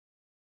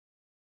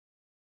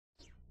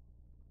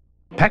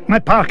Pack my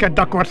parka,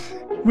 Duckworth.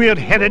 We're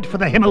headed for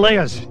the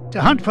Himalayas to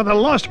hunt for the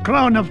lost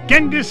crown of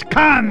Genghis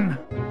Khan.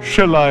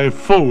 Shall I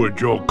forward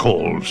your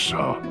call,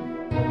 sir?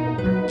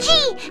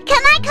 Gee,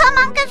 can I come,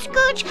 Uncle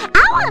Scrooge?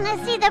 I want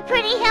to see the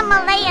pretty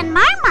Himalayan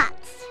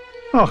marmots.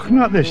 Oh,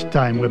 not this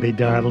time, Wibby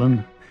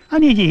darling. I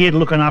need you here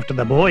looking after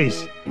the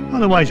boys.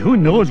 Otherwise, who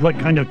knows what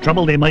kind of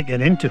trouble they might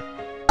get into.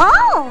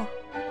 Oh,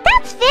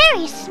 that's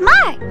very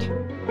smart.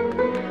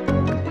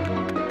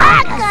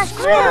 Uncle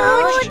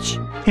Scrooge!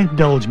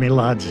 Indulge me,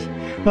 lads.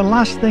 The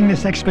last thing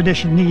this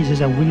expedition needs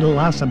is a wee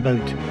lass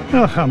about.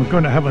 Oh, I'm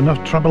going to have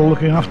enough trouble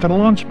looking after the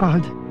launch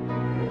pad.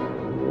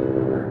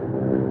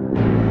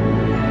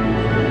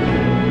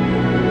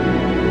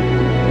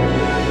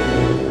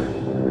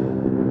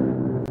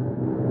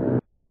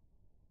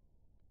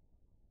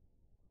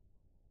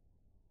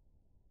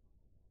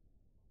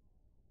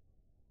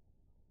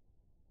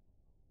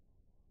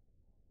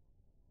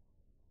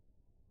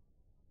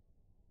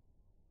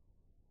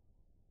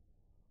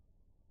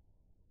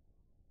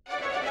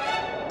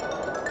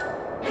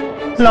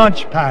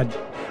 Launch pad.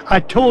 I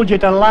told you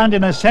to land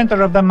in the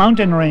center of the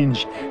mountain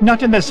range,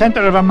 not in the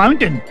center of a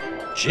mountain.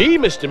 Gee,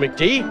 Mr.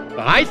 McD,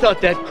 I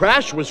thought that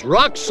crash was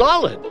rock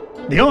solid.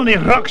 The only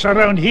rocks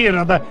around here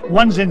are the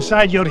ones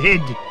inside your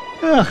head.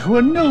 Ugh,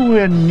 we're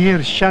nowhere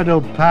near Shadow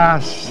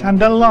Pass and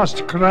the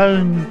Lost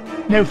Crown.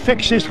 Now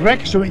fix this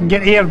wreck so we can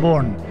get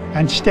airborne.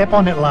 And step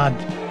on it, lad.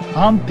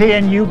 I'm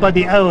paying you by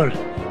the hour,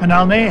 and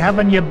I'll nae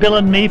having you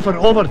billing me for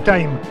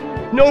overtime.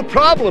 No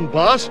problem,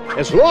 boss.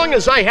 As long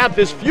as I have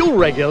this fuel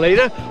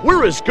regulator,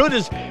 we're as good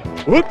as...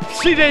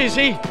 Whoopsie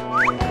daisy.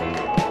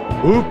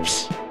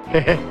 Oops.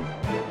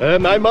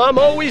 My mom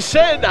always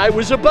said I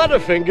was a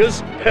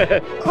Butterfingers.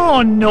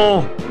 Oh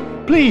no.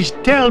 Please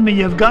tell me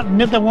you've got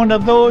another one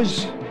of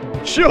those.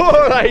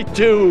 Sure I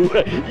do.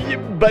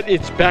 But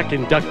it's back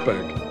in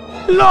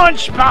Duckburg.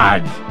 Launch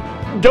pad!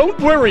 Don't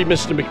worry,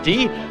 Mr.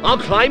 McD. I'll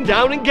climb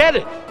down and get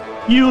it.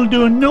 You'll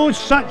do no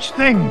such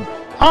thing.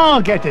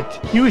 I'll get it.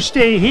 You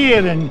stay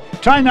here and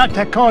try not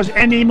to cause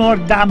any more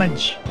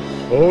damage.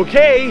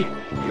 Okay,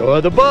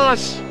 you're the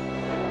boss.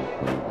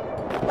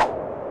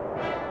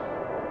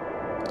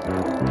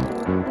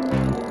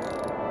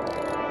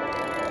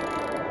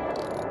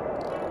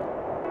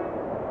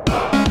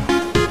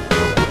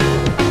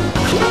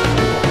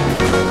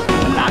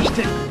 Blast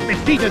it! My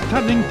feet are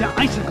turning to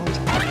icicles.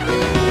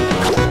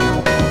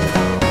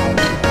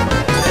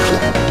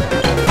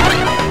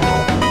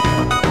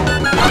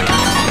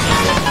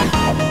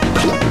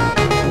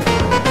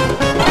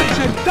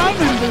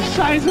 The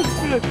size of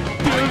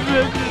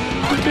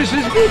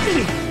Mrs.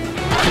 Weasley.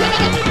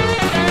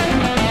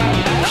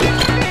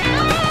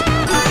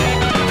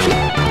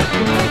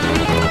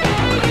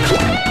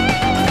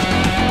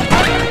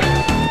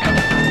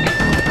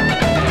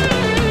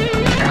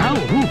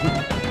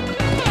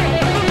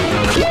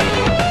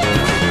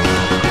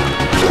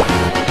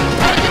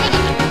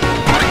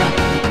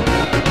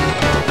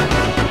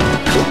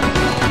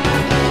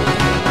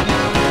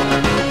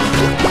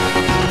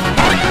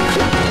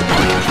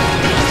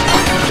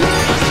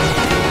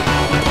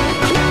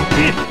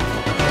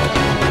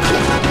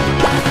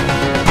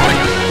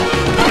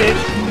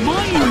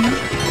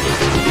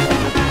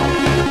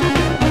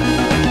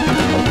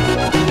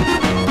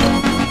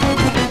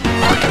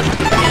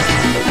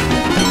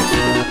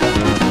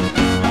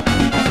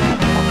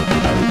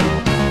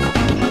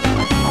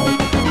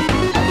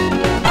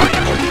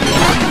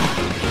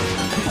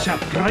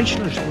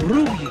 Priceless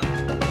ruby.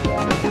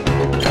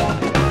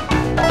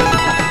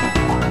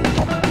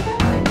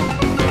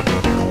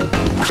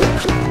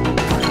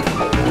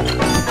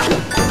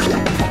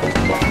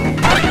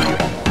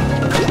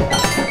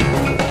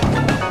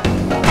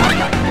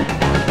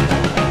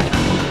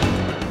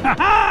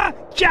 Ha-ha!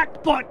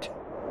 Jackpot!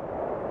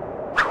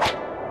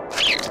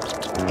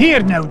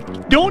 Here now,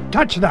 don't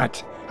touch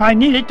that. I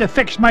need it to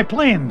fix my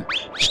plane.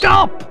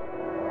 Stop!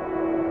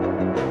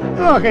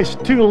 Oh, it's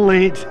too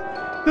late.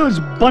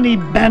 Those bunny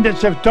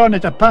bandits have torn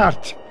it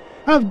apart.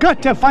 I've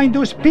got to find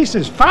those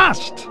pieces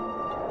fast!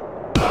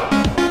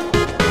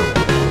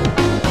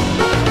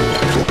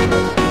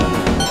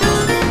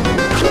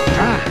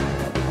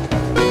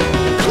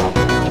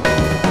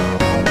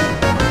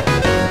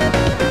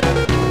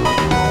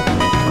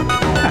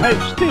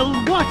 I've still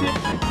got it!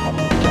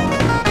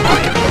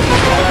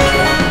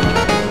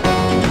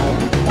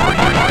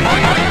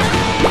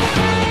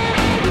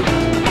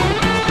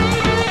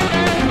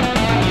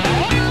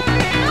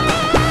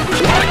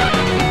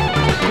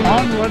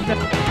 Onward.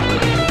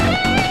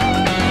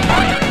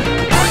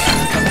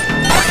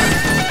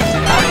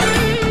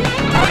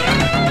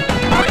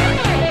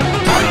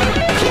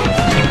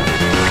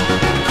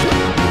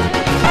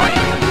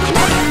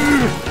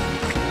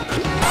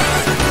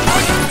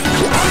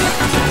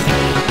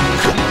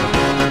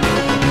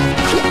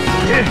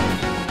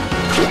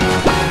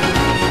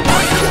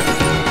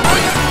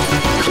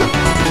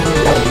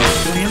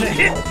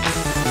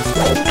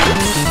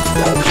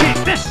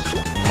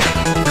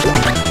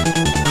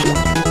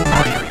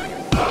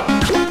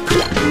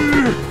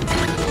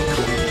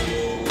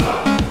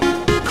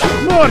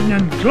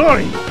 morning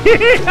glory.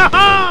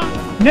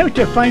 Now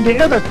to find the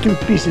other two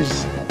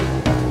pieces.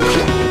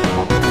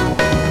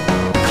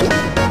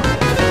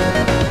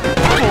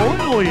 Oh,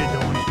 no you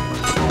don't.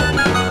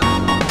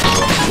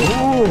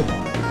 Oh.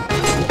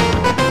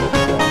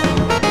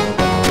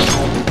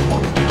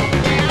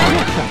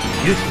 What a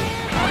beauty.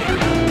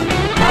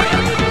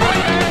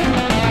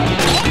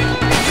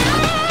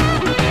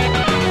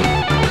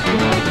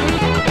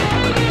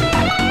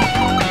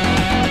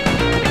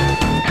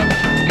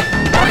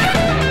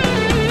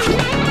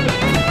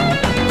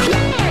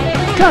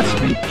 That's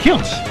me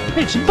kilts.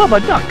 It's Bubba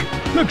Duck.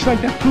 Looks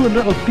like the poor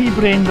little pea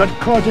brain got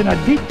caught in a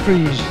deep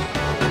freeze.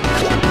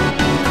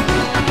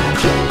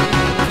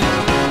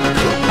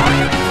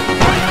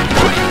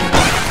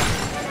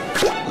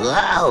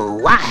 Whoa,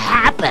 what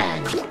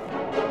happened?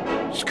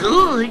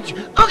 Scrooge?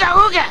 Ooga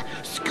ooga!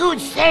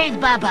 Scrooge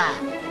saved Bubba!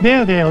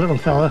 There, little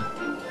fella.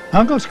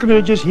 Uncle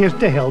Scrooge is here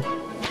to help.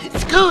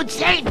 Scrooge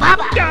saved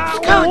Bubba!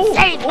 Scrooge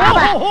saved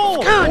Bubba!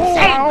 Scrooge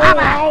saved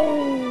Bubba!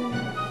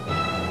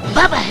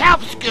 Bubba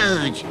helps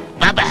Scrooge!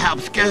 Bubba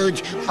helps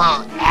Scrooge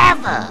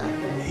forever!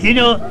 You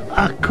know,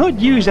 I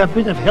could use a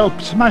bit of help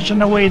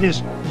smashing away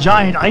this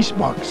giant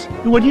icebox.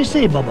 What do you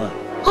say, Bubba?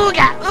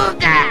 Ooga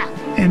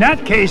ooga! In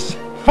that case,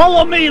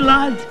 follow me,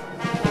 lad.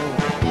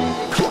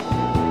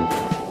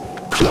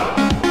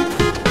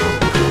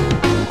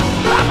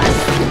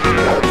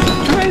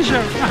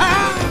 Treasure!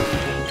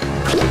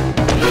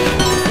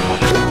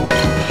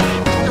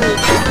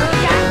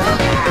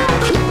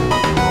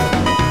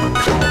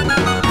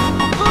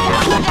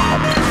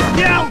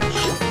 Ouch!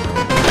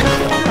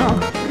 Oh,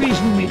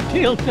 freezing me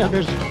tail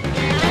feathers.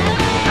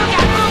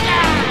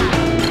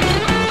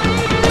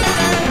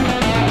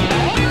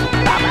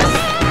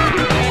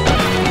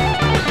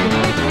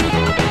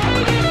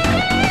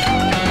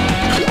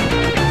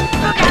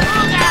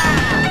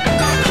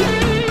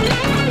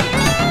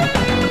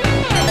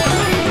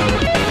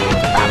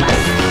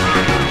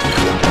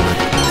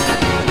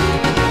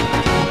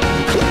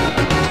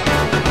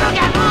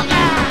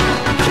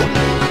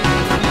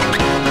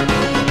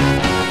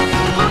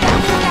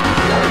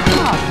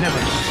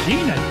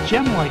 Seen a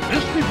gem like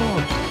this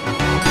before.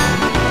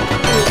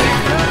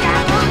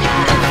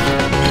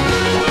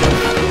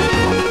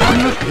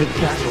 Look at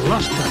that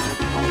luster.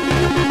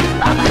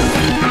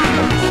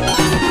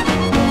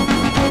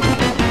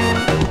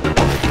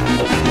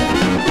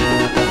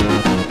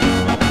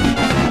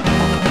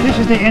 This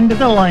is the end of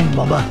the line,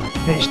 Bubba.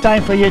 It's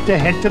time for you to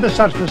head to the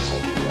surface.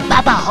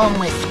 Bubba home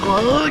with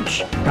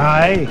Scrooge?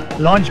 Aye,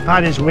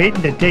 Launchpad is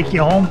waiting to take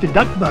you home to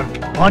Duckburg.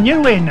 On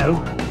your way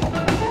now.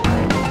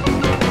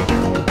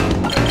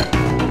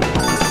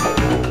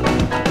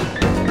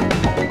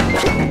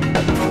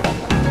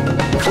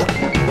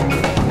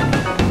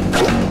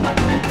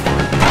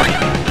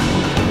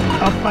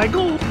 Up I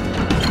go.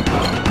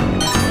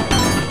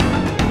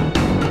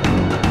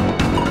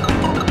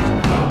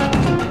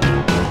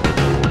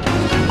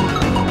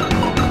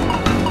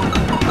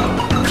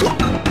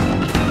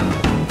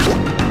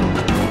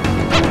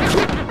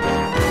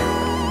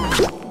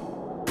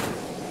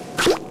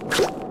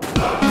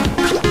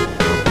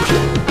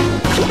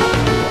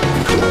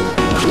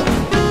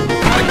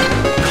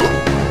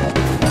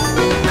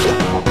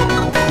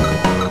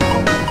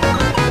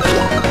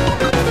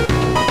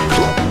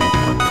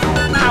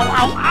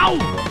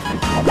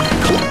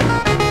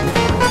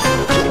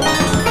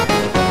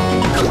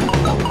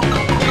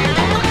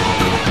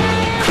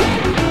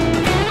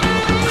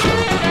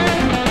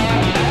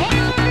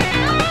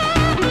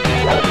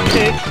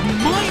 It's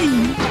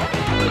mine!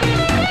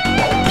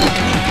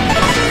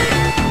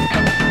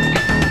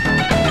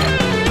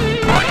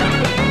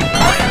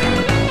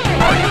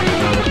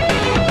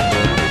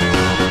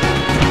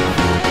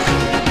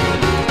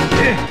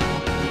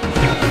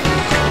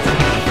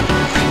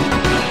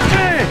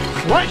 Hey,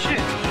 watch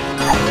it!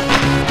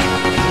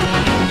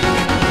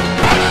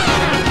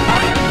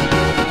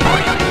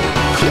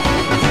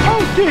 How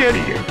dare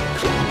you!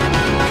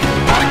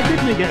 I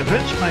didn't get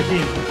rich by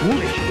being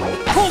foolish.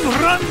 Home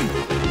run!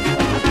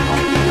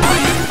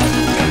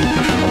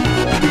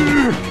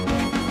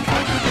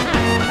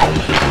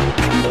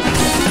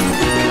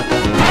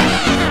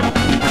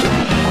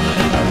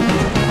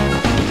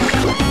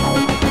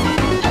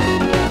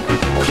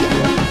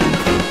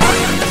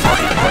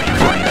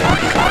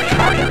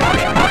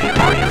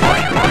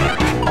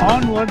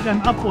 Onward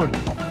and upward.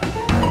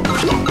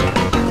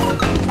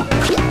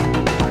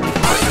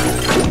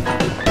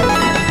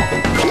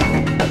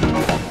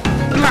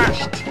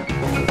 Blast!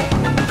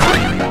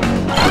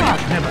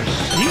 I've never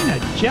seen a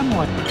gem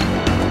like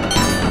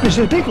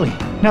Mrs. Bigley,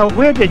 now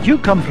where did you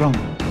come from?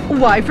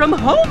 Why, from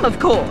home, of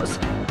course.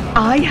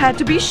 I had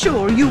to be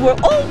sure you were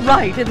all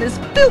right in this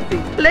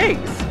filthy place.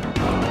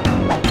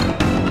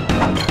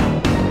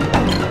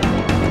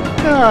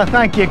 Ah,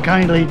 thank you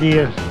kindly,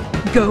 dear.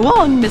 Go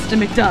on, Mr.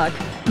 McDuck.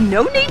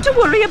 No need to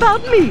worry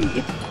about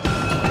me.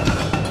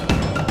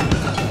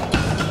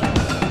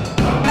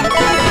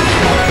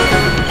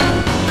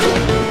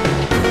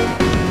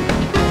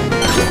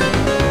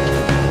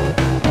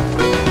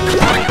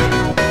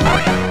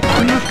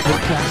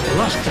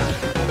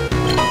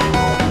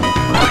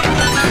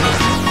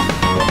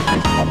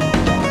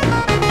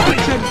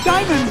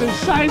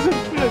 size of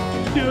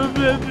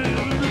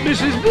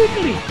Mrs.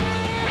 Bookley.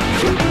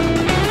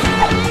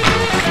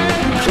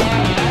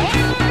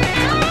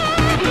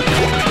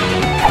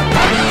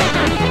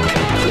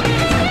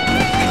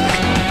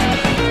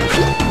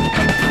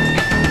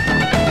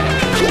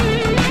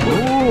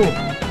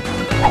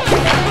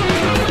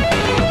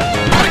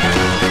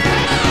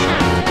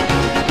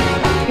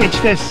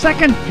 It's the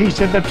second piece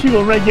of the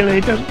fuel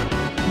regulator.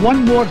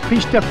 One more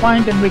piece to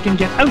find and we can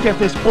get out of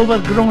this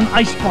overgrown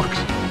icebox.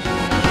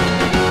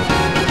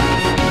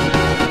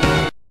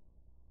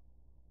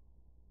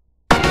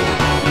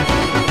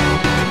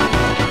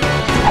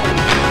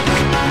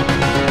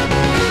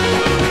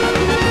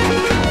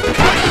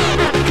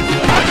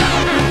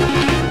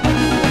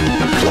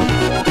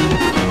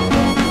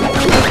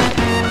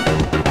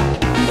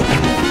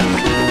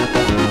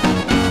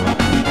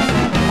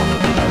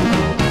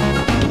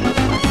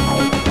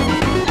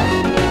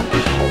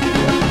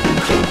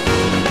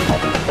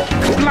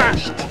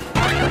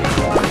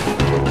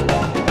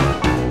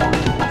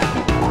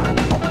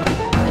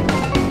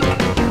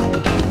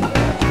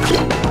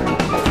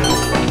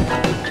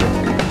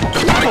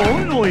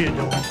 Oh, no you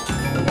don't.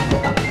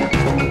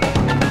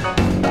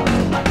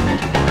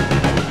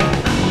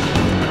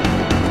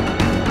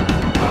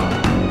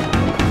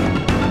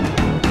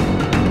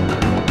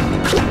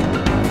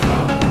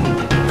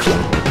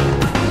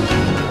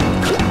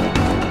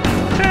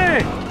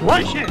 Hey,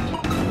 watch it!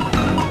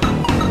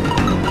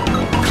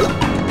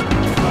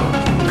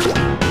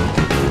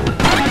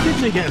 How did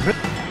they get rid?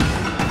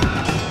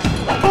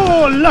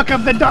 Oh, look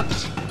at the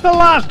ducks! The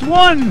last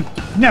one!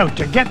 Now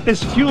to get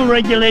this fuel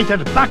regulator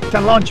back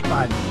to launch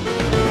pad.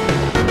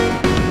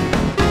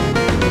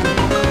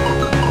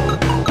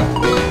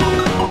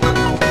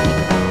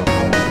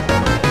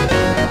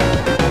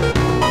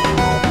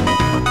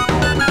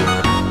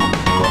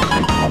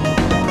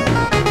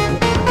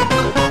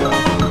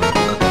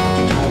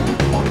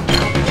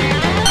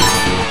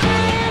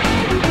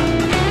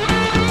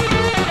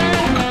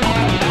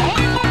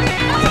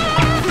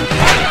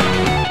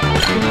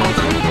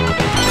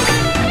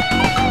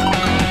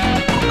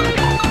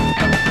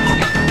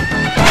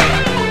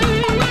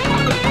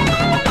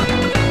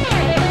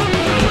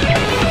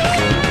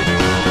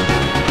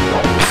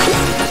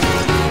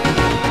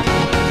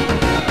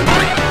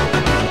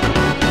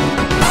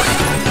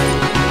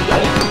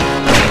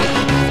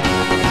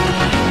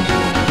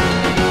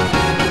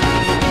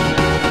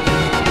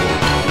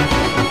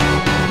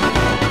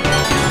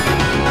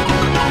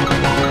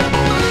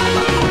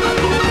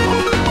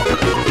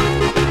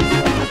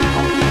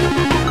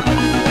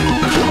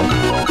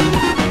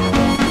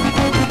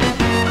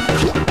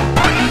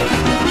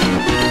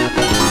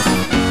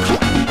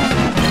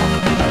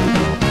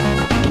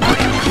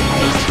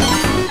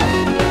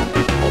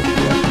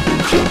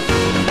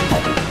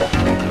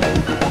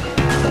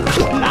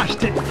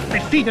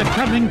 Feet are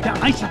turning to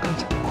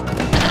icicles.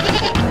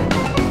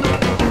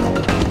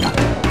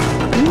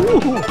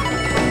 Ooh.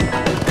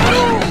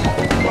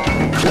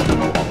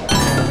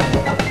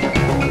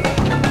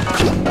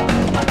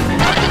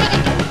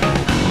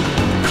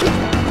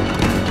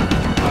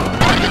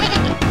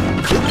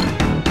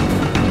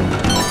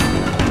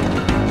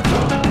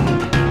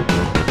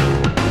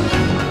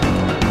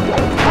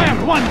 Fire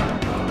one.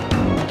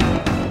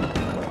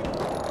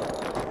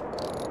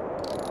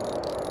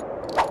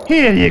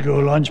 Here you go,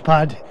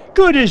 Launchpad.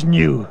 Good as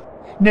new.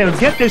 Now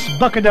get this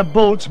bucket of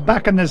bolts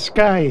back in the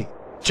sky.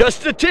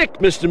 Just a tick,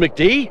 Mr.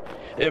 McD.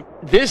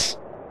 This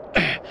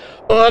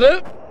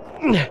oughta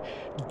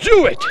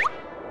do it.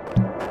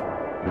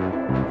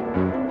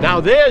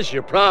 Now there's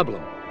your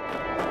problem.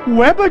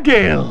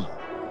 Webigail,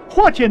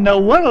 what in the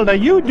world are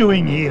you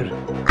doing here?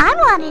 I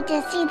wanted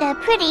to see the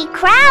pretty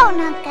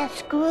crown, Uncle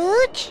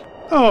Scrooge.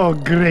 Oh,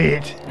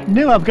 great.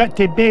 Now I've got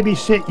to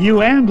babysit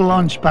you and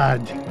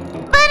Launchpad.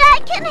 But I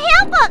can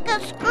help, Uncle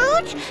Scrooge.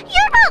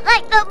 You're not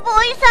like the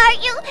boys, are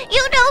you?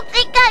 You don't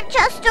think I'm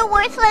just a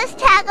worthless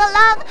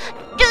tag-along,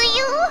 do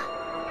you?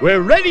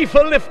 We're ready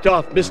for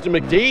liftoff, Mr.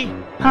 McD.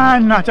 Ah,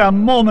 not a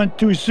moment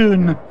too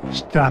soon.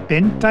 Strap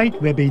in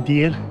tight, Webby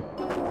dear.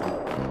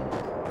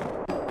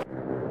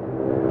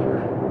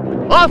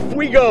 Off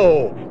we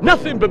go.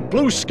 Nothing but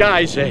blue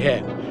skies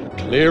ahead.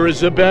 Clear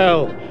as a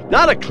bell.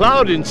 Not a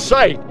cloud in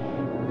sight.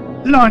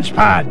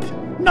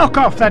 Launchpad, knock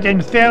off that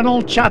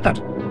infernal chatter.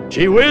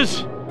 Gee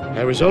whiz,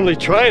 I was only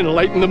trying to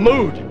lighten the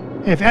mood.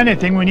 If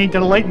anything, we need to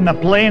lighten the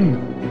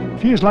plane.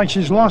 Feels like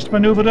she's lost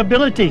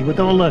maneuverability with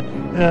all the,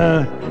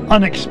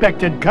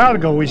 unexpected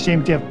cargo we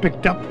seem to have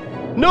picked up.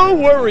 No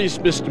worries,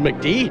 Mr.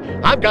 McD.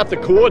 I've got the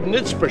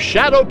coordinates for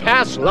Shadow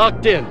Pass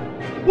locked in.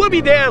 We'll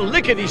be there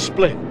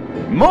lickety-split.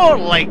 More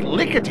like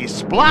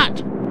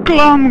lickety-splat.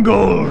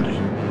 Glumgold!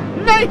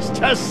 Nice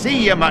to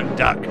see you,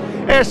 McDuck,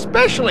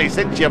 especially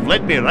since you've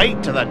led me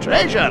right to the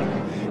treasure.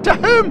 To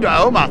whom do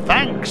I owe my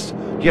thanks?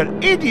 Your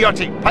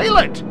idiotic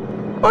pilot?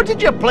 Or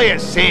did you play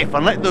it safe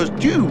and let those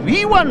two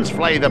wee ones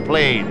fly the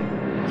plane?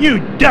 You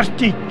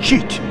dirty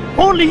cheat!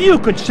 Only you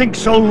could sink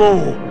so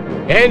low!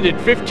 And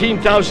at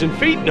 15,000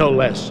 feet, no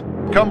less.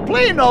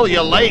 Complain all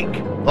you like.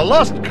 The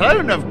lost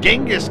crown of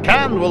Genghis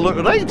Khan will look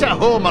right at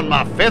home on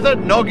my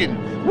feathered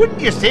noggin.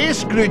 Wouldn't you say,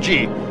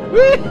 Scroogey?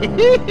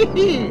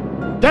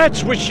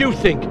 That's what you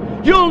think.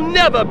 You'll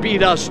never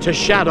beat us to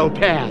Shadow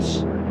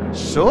Pass.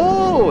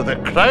 So, the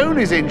crown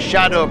is in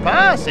Shadow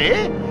Pass,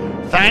 eh?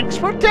 Thanks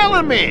for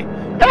telling me.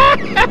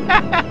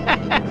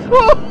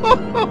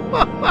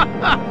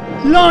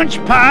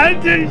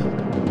 Launchpad!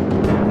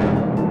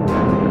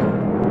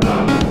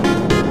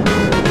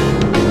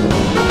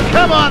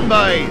 Come on,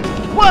 boys.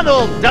 One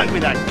old duck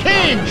with a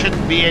cane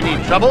shouldn't be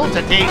any trouble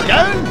to take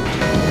down.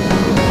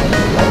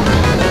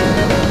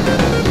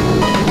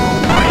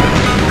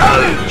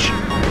 Ouch!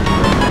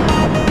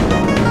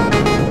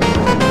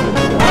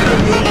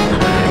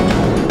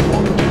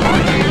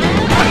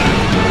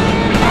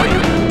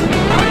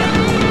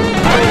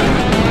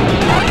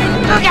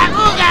 Ooga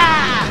ooga!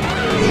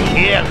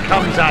 Here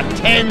comes a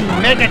 10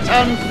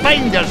 megaton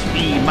finder's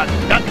fee,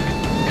 McDuck.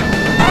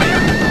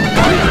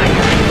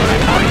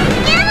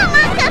 Get him,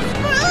 Uncle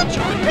Scrooge!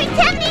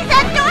 Pretend he's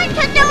a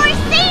door-to-door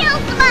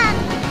salesman!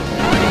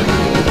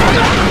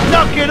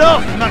 Knock it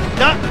off,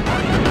 McDuck.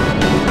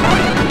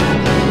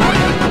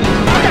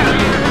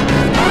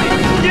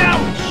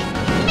 Ouch!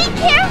 Be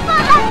careful,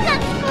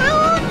 Uncle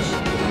Scrooge!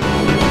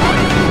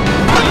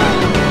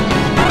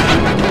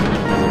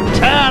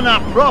 Turn a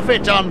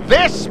profit on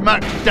this,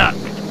 McDuck.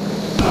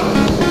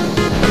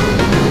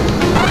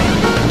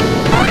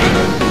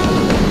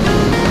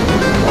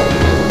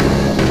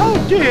 How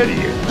dare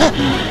you!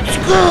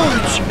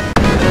 Scrooge!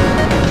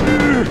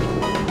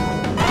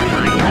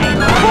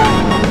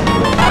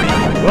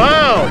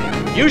 Wow!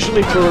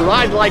 Usually for a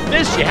ride like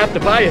this, you have to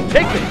buy a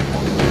ticket.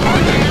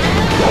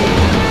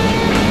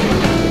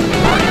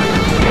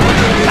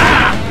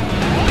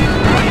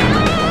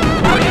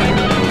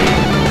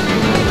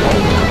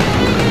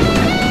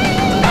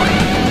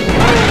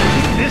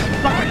 This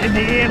bucket in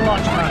the air,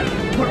 Launchpad.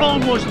 We're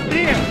almost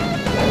there.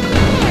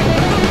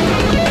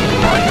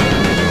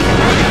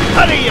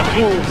 Hurry, you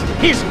fools.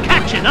 He's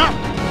catching up.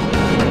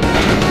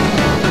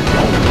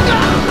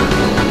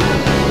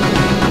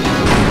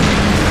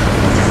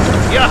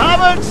 You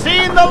haven't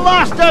seen the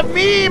last of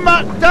me,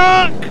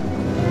 McDuck.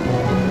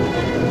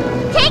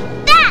 Take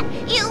that,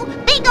 you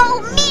big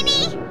old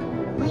meanie!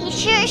 We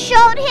sure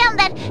showed him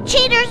that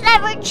cheaters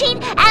never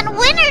cheat and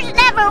winners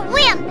never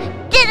win,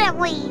 didn't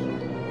we?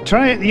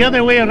 Try it the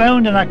other way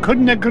around and I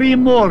couldn't agree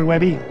more,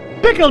 Webby.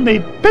 Pickle me,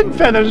 pin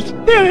feathers,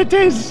 there it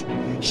is!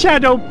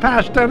 Shadow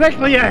Pass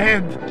directly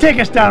ahead. Take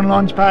us down,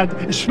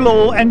 Launchpad.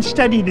 Slow and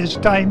steady this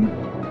time.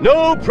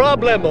 No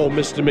problemo,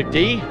 Mr.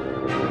 McD.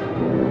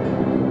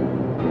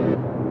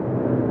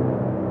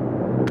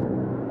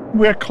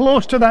 We're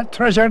close to that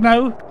treasure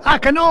now. I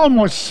can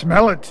almost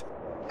smell it.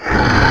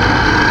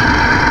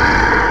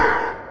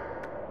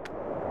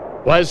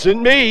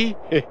 Wasn't me.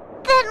 Then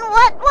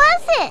what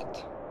was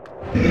it?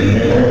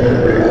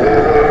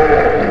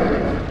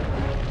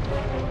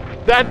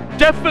 That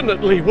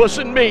definitely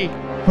wasn't me.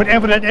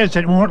 Whatever it is,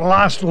 it won't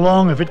last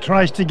long if it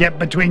tries to get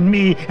between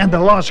me and the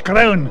lost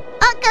crown.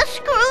 Uncle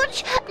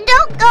Scrooge,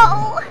 don't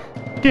go!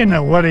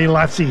 Dinna worry,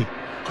 lassie.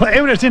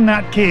 Whatever is in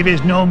that cave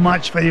is no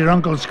match for your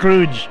Uncle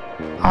Scrooge.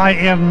 I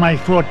earn my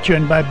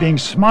fortune by being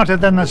smarter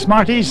than the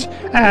smarties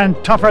and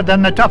tougher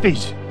than the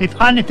toughies. If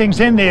anything's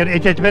in there,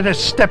 it had better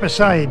step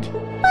aside.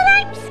 But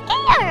I'm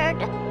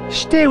scared.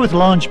 Stay with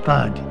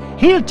Launchpad.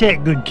 He'll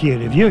take good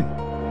care of you.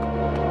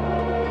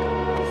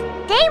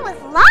 Stay with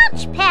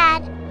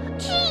Launchpad?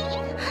 Gee,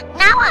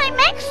 now I'm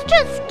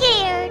extra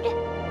scared.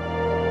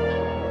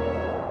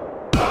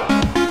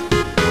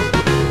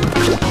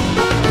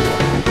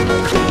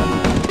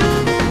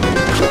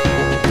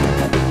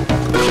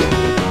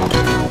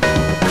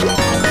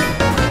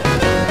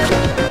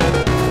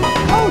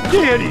 How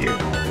dare you!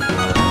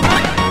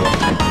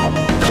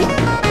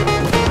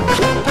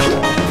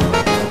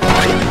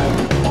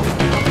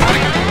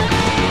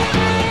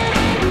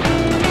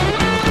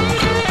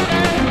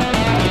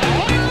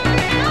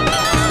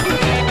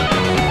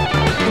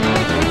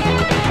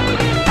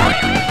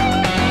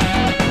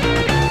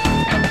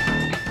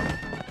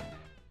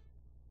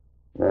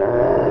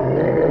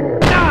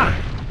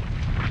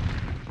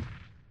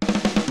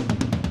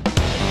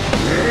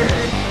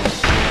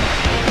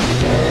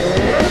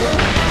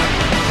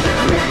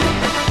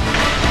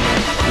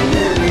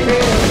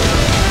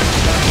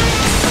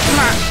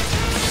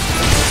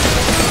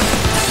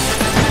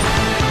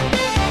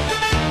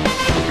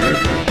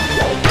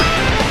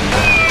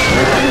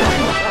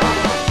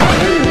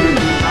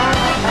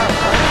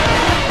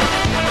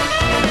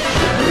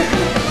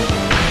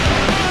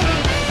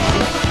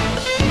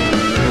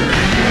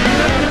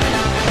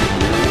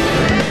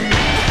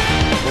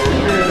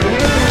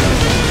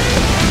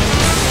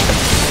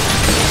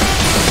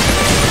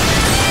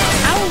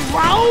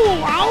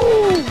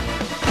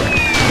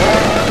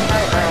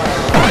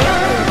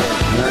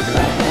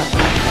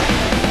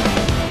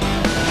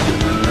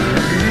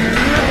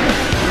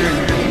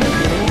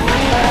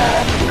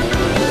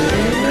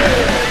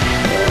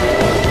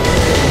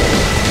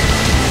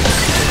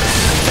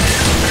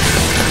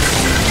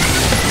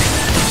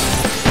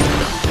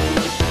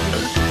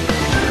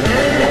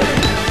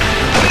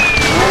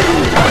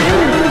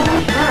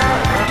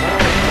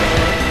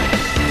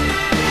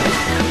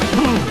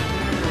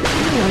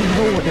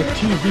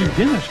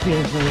 dinner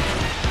feels like.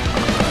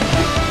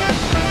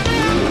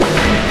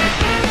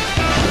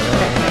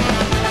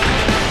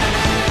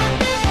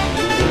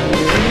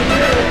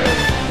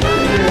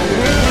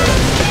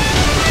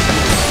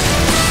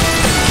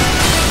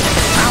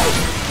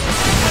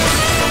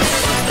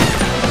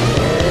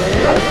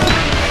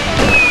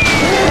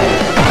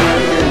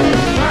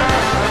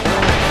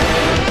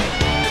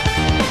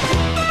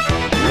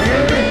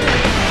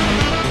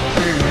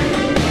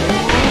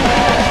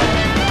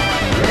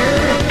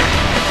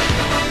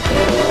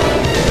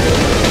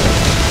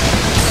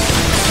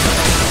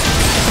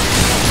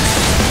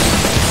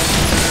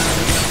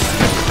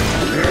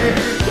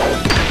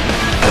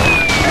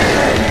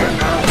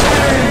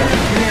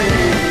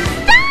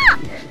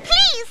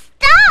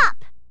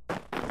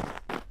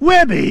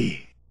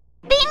 Webby!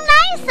 Be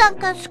nice,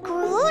 Uncle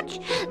Scrooge.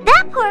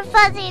 That poor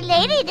fuzzy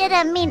lady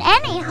didn't mean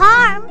any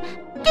harm.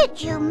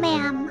 Did you,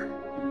 ma'am?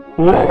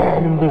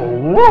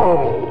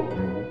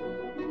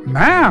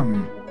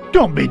 Ma'am?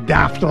 Don't be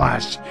daft,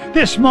 lass.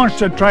 This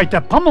monster tried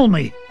to pummel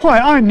me. Why,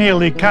 I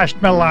nearly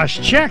cashed my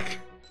last check.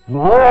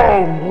 Oh,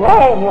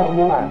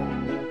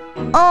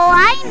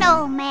 I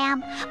know,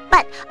 ma'am.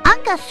 But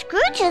Uncle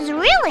Scrooge is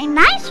really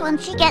nice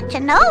once you get to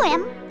know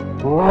him.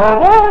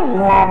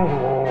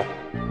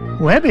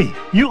 Webby,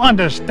 you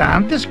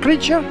understand this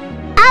creature?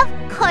 Of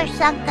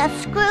course, Uncle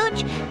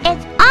Scrooge.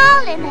 It's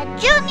all in the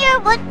Junior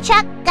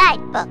Woodchuck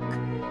Guidebook.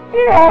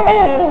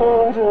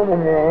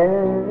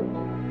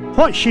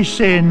 What's she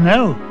saying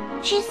now?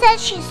 She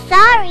says she's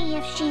sorry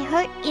if she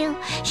hurt you.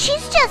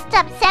 She's just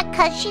upset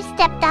because she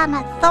stepped on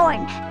a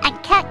thorn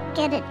and can't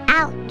get it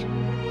out.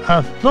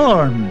 A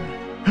thorn?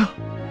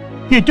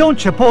 You don't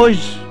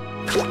suppose...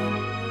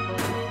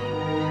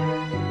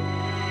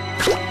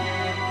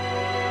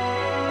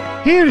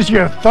 Here's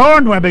your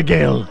thorn,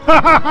 Webigail.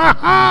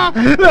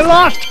 The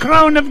lost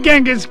crown of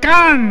Genghis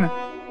Khan.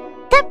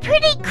 The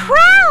pretty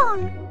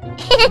crown.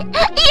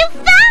 You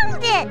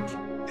found it.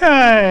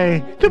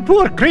 Hey, the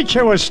poor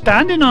creature was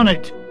standing on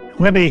it.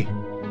 Webby,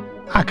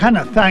 I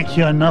cannot thank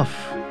you enough.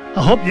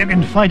 I hope you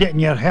can find it in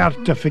your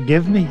heart to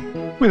forgive me.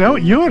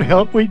 Without your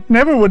help, we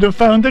never would have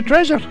found the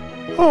treasure.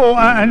 Oh,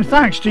 and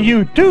thanks to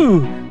you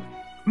too,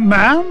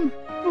 ma'am.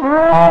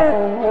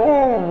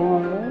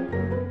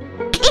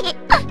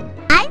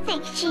 I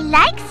think she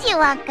likes you,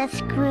 Uncle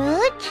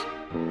Scrooge.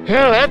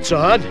 Yeah, that's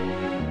odd.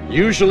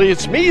 Usually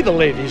it's me the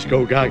ladies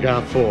go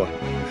gaga for.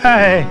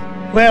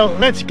 Well,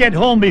 let's get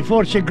home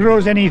before she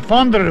grows any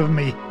fonder of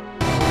me.